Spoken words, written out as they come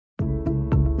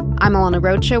I'm Alana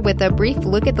Rocha with a brief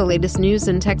look at the latest news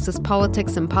in Texas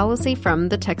politics and policy from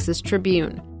the Texas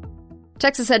Tribune.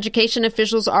 Texas education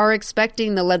officials are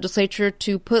expecting the legislature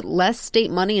to put less state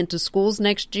money into schools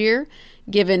next year,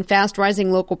 given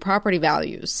fast-rising local property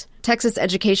values. Texas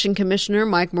Education Commissioner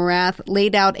Mike Morath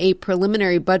laid out a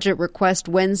preliminary budget request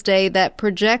Wednesday that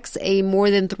projects a more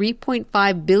than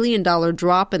 $3.5 billion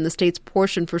drop in the state's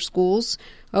portion for schools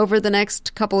over the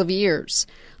next couple of years.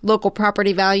 Local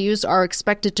property values are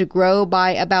expected to grow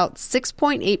by about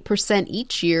 6.8%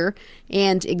 each year,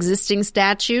 and existing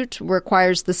statute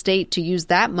requires the state to use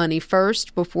that money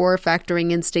first before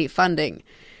factoring in state funding.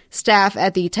 Staff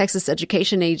at the Texas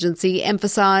Education Agency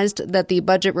emphasized that the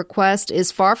budget request is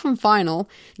far from final,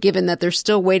 given that they're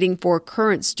still waiting for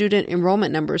current student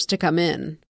enrollment numbers to come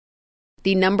in.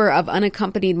 The number of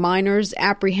unaccompanied minors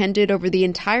apprehended over the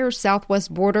entire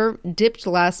southwest border dipped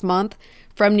last month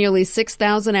from nearly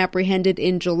 6,000 apprehended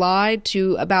in July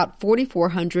to about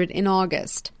 4,400 in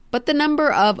August. But the number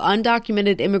of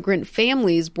undocumented immigrant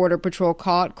families Border Patrol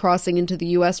caught crossing into the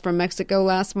U.S. from Mexico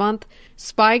last month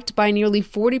spiked by nearly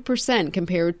 40%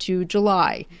 compared to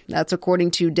July. That's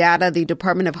according to data the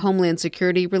Department of Homeland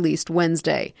Security released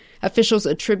Wednesday. Officials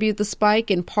attribute the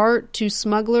spike in part to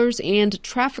smugglers and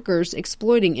traffickers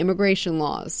exploiting immigration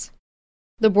laws.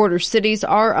 The border cities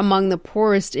are among the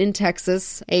poorest in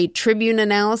Texas. A Tribune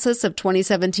analysis of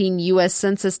 2017 U.S.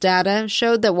 Census data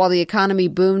showed that while the economy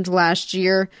boomed last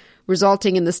year,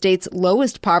 resulting in the state's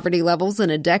lowest poverty levels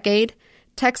in a decade,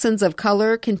 Texans of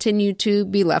color continue to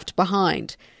be left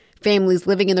behind. Families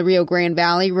living in the Rio Grande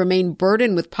Valley remain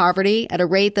burdened with poverty at a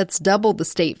rate that's double the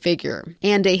state figure.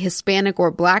 And a Hispanic or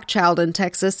Black child in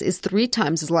Texas is 3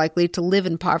 times as likely to live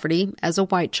in poverty as a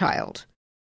white child.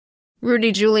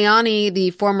 Rudy Giuliani, the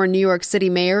former New York City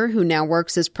mayor who now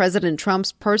works as President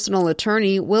Trump's personal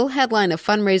attorney, will headline a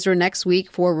fundraiser next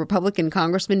week for Republican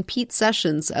Congressman Pete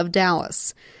Sessions of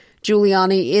Dallas.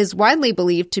 Giuliani is widely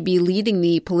believed to be leading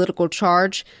the political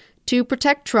charge to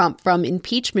protect Trump from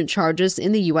impeachment charges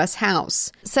in the U.S.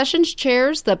 House. Sessions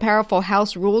chairs the powerful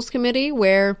House Rules Committee,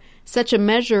 where such a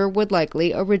measure would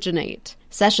likely originate.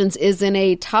 Sessions is in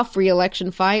a tough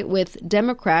re-election fight with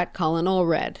Democrat Colin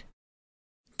Allred.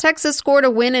 Texas scored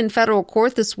a win in federal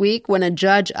court this week when a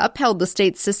judge upheld the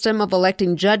state's system of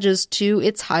electing judges to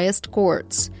its highest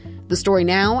courts. The story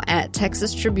now at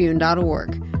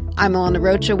texastribune.org. I'm Alana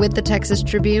Rocha with the Texas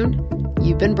Tribune.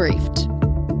 You've been briefed.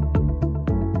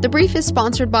 The brief is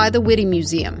sponsored by the Witte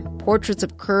Museum. Portraits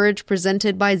of Courage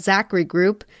presented by Zachary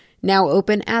Group, now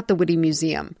open at the Witte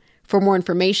Museum. For more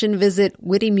information, visit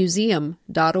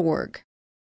wittemuseum.org.